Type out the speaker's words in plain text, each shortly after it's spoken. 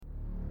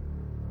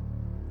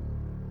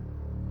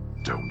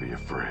Don't be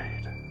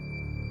afraid.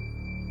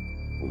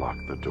 Lock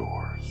the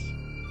doors.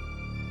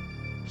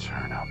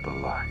 Turn out the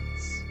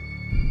lights.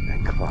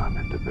 And climb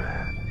into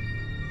bed.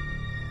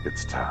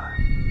 It's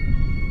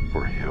time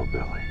for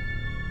Hillbilly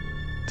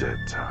Dead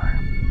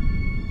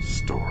Time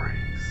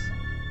Stories.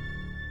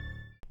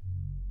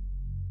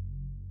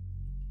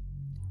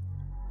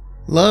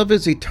 Love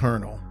is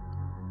eternal.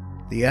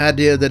 The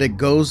idea that it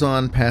goes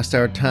on past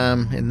our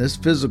time in this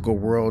physical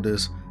world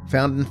is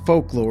found in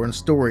folklore and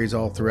stories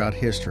all throughout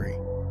history.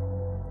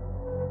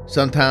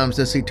 Sometimes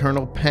this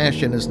eternal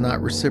passion is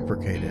not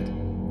reciprocated.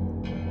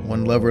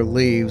 One lover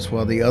leaves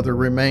while the other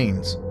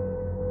remains,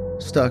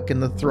 stuck in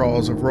the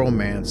thralls of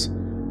romance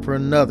for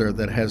another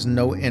that has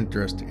no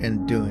interest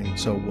in doing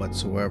so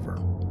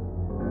whatsoever.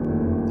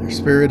 Their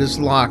spirit is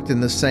locked in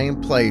the same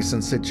place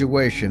and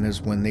situation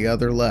as when the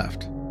other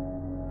left.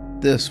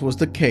 This was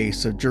the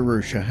case of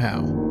Jerusha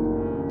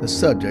Howe, the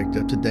subject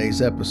of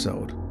today's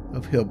episode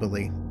of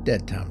Hillbilly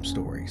Dead Time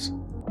Stories.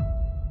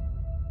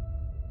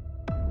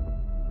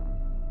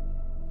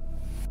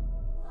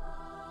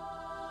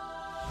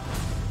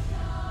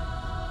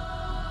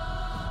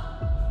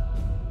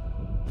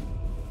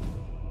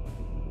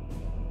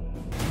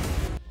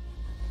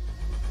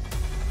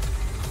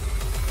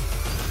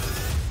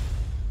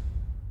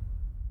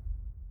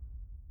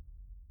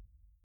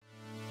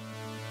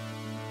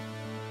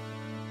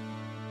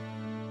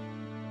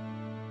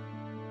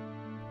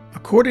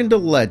 According to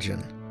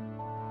legend,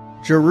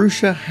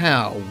 Jerusha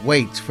Howe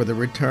waits for the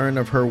return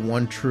of her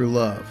one true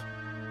love,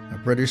 a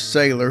British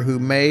sailor who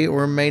may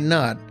or may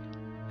not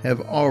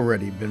have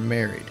already been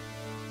married.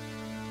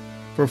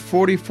 For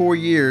 44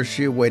 years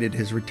she awaited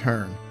his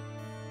return,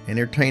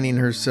 entertaining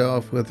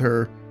herself with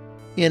her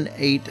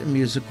innate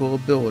musical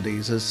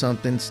abilities as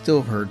something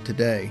still heard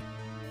today.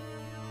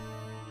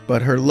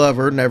 But her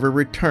lover never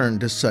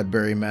returned to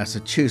Sudbury,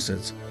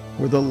 Massachusetts,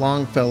 where the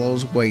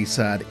Longfellow's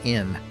Wayside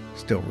Inn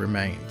still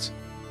remains.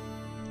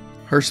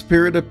 Her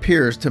spirit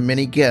appears to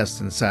many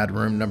guests inside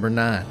room number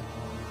 9,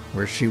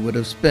 where she would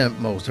have spent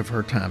most of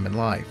her time in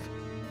life.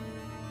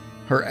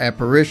 Her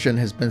apparition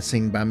has been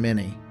seen by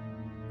many.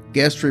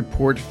 Guests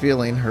report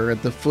feeling her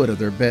at the foot of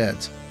their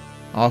beds,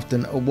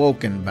 often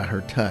awoken by her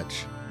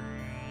touch.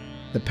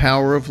 The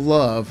power of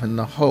love and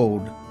the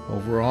hold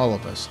over all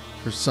of us,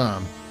 for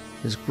some,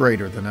 is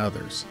greater than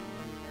others.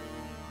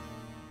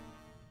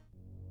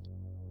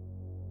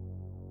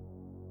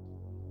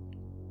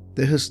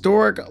 The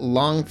historic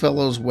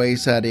Longfellow's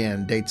Wayside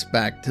Inn dates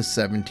back to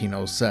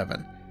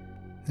 1707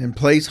 and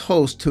plays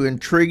host to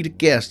intrigued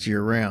guests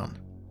year-round.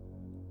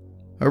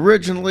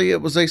 Originally,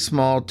 it was a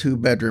small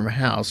 2-bedroom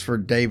house for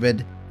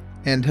David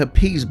and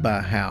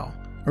Hepzibah Howe,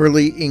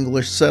 early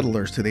English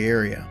settlers to the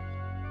area.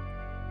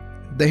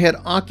 They had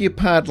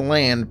occupied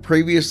land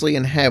previously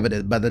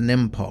inhabited by the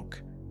Nimpoch,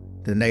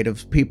 the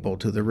native people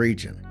to the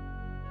region.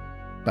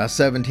 By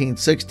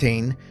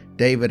 1716,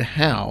 David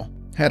Howe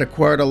had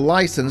acquired a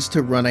license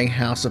to run a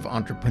house of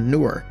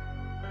entrepreneur,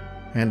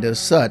 and as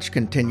such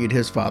continued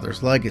his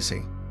father's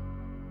legacy.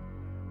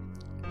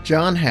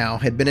 John Howe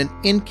had been an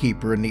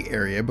innkeeper in the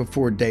area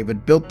before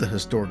David built the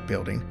historic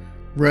building,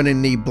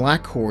 running the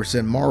Black Horse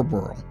in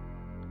Marlborough.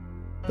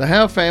 The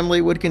Howe family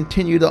would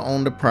continue to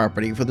own the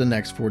property for the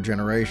next 4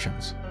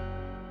 generations,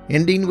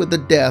 ending with the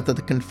death of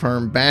the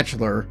confirmed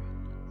bachelor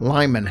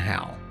Lyman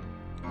Howe,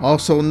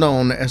 also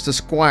known as the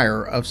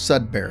Squire of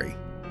Sudbury,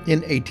 in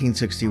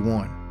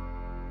 1861.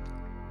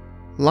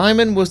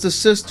 Lyman was the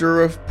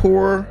sister of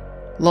poor,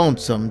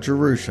 lonesome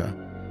Jerusha,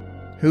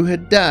 who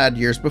had died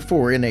years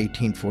before in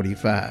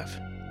 1845.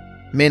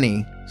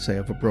 Many say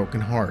of a broken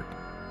heart.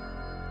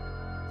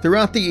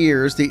 Throughout the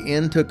years, the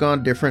inn took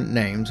on different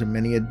names and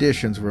many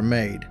additions were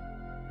made.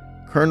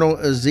 Colonel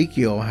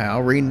Ezekiel Howe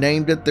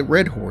renamed it the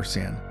Red Horse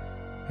Inn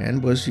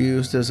and was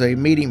used as a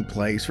meeting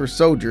place for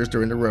soldiers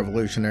during the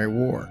Revolutionary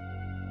War.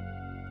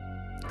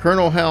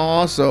 Colonel Howe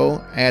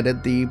also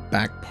added the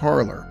back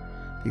parlor,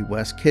 the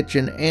west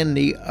kitchen, and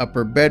the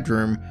upper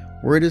bedroom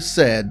where it is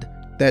said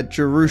that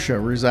Jerusha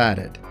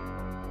resided.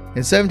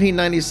 In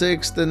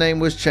 1796, the name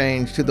was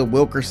changed to the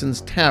Wilkerson's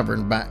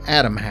Tavern by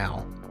Adam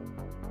Howe.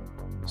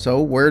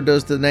 So where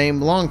does the name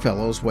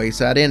Longfellow's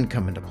Wayside Inn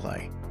come into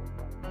play?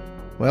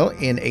 Well,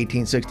 in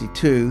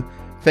 1862,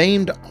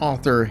 famed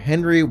author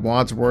Henry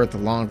Wadsworth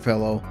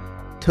Longfellow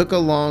took a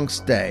long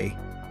stay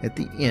at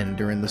the inn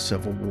during the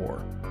Civil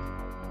War.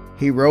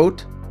 He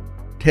wrote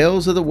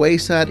Tales of the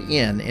Wayside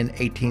Inn in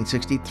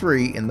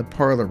 1863 in the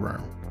parlor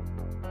room.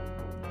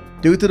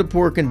 Due to the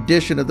poor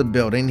condition of the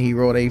building, he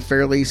wrote a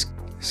fairly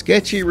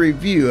sketchy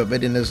review of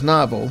it in his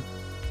novel,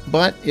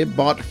 but it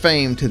brought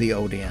fame to the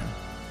old inn.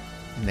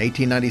 In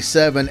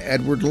 1897,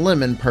 Edward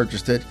Lemon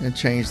purchased it and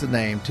changed the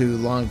name to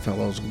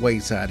Longfellow's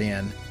Wayside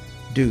Inn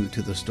due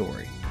to the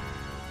story.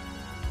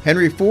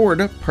 Henry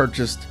Ford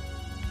purchased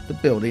the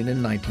building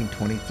in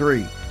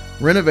 1923,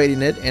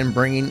 renovating it and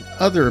bringing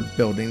other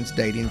buildings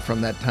dating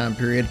from that time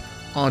period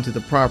onto the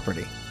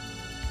property.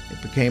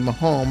 It became a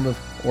home of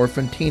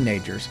orphan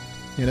teenagers,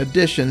 in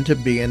addition to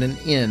being an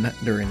inn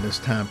during this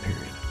time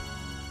period.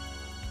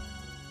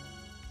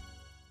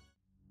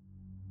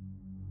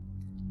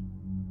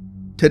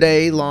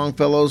 Today,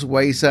 Longfellow's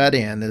Wayside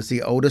Inn is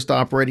the oldest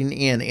operating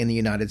inn in the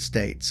United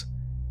States.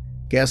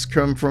 Guests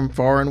come from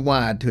far and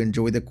wide to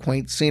enjoy the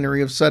quaint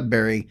scenery of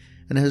Sudbury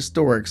and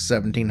historic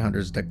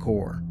 1700s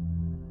decor.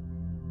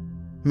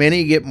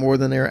 Many get more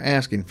than they are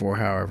asking for,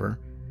 however,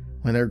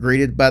 when they're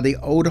greeted by the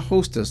old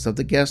hostess of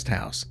the guest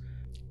house.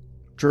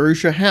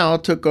 Jerusha Howe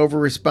took over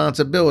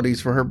responsibilities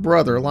for her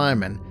brother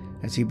Lyman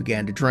as he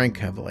began to drink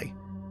heavily.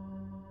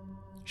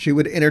 She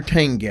would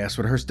entertain guests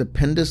with her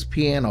stupendous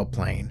piano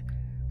playing,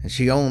 and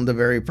she owned the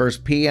very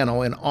first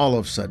piano in all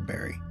of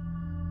Sudbury.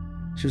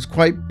 She was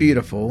quite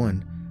beautiful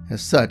and,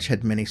 as such,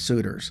 had many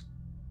suitors.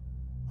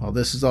 While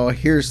this is all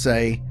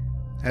hearsay,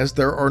 as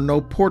there are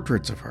no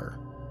portraits of her,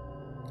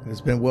 it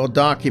has been well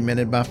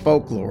documented by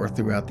folklore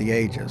throughout the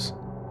ages.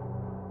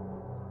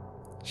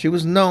 She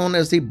was known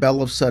as the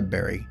Belle of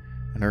Sudbury,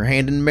 and her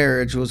hand in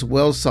marriage was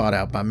well sought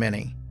out by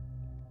many.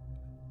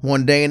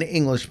 One day an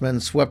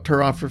Englishman swept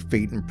her off her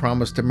feet and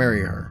promised to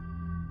marry her,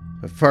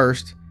 but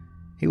first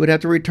he would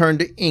have to return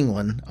to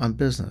England on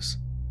business.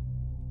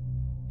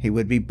 He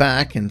would be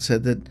back and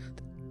said that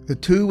the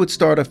two would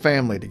start a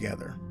family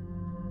together.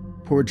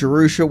 Poor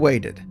Jerusha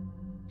waited.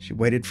 She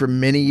waited for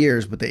many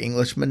years, but the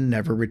Englishman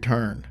never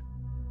returned.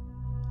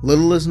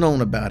 Little is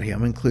known about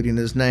him, including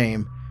his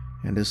name,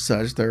 and as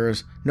such there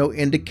is no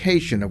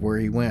indication of where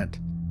he went.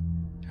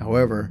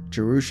 However,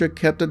 Jerusha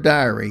kept a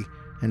diary,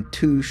 and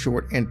 2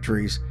 short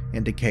entries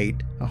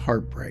indicate a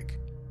heartbreak.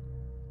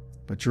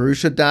 But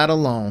Jerusha died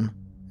alone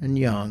and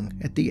young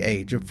at the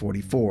age of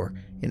 44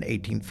 in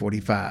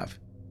 1845.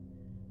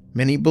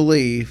 Many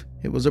believe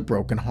it was a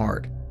broken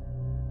heart.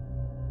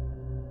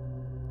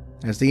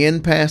 As the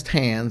inn passed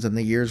hands and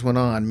the years went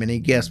on, many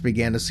guests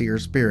began to see her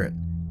spirit,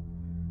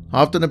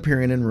 often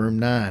appearing in room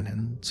 9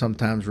 and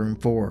sometimes room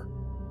 4.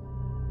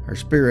 Her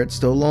spirit,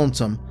 still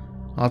lonesome,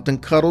 often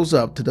cuddles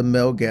up to the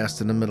male guest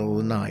in the middle of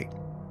the night.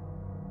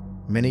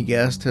 Many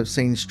guests have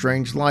seen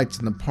strange lights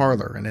in the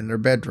parlor and in their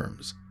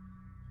bedrooms.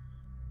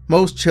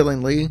 Most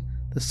chillingly,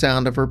 the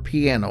sound of her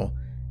piano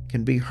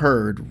can be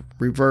heard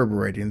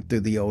reverberating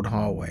through the old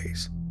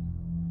hallways.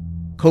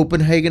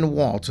 Copenhagen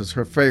Waltz is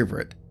her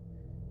favorite,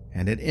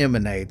 and it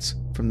emanates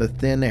from the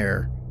thin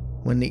air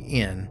when the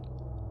inn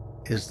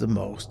is the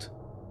most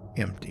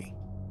empty.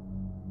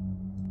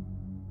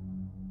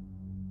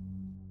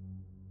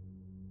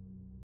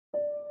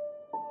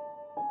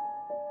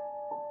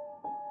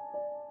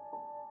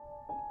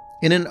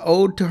 In an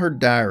ode to her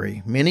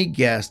diary, many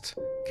guests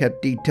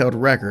kept detailed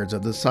records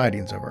of the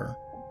sightings of her,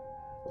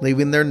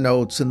 leaving their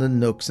notes in the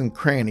nooks and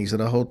crannies of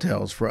the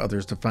hotels for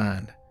others to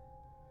find.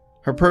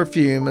 Her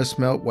perfume is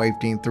smelt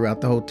wafting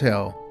throughout the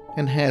hotel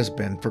and has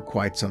been for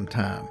quite some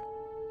time.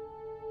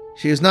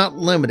 She is not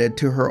limited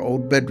to her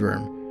old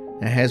bedroom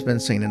and has been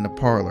seen in the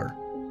parlor,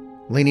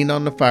 leaning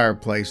on the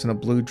fireplace in a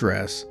blue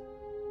dress,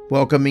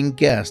 welcoming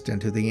guests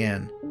into the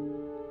inn.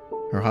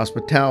 Her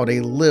hospitality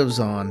lives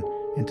on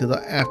into the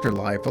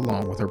afterlife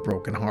along with her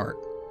broken heart.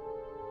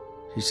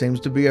 She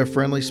seems to be a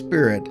friendly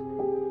spirit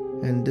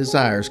and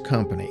desires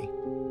company.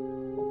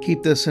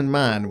 Keep this in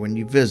mind when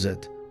you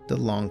visit the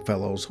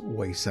Longfellow's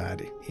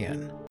Wayside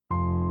Inn.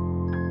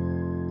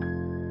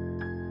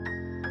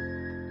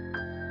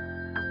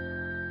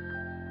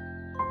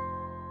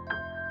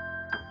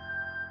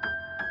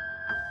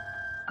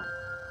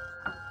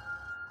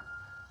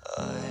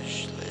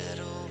 Hush,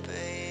 little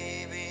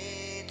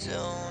baby,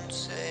 don't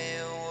say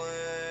a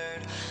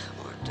word.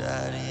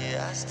 Daddy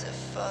has to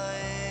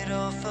fight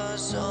off a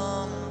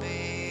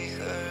zombie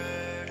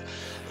herd.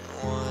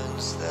 And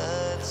once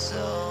that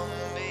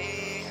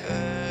zombie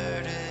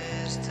herd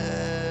is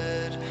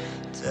dead,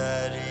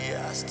 Daddy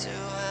has to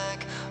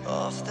hack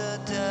off the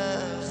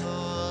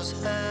devil's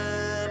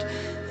head.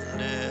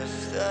 And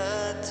if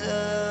that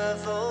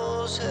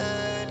devil's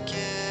head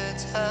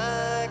gets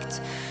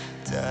hacked,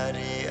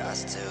 Daddy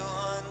has to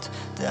hunt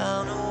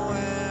down a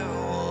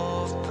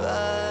werewolf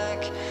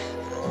pack.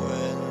 And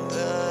when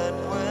that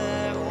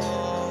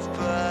werewolf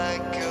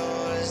pack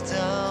goes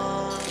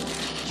down,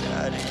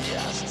 Daddy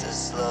has to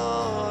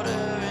slaughter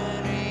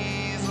an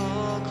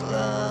evil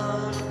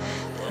clown.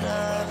 And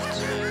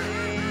after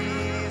the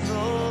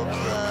evil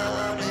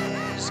clown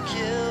is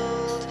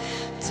killed,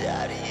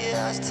 Daddy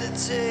has to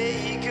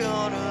take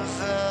on a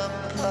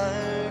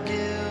vampire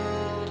guild.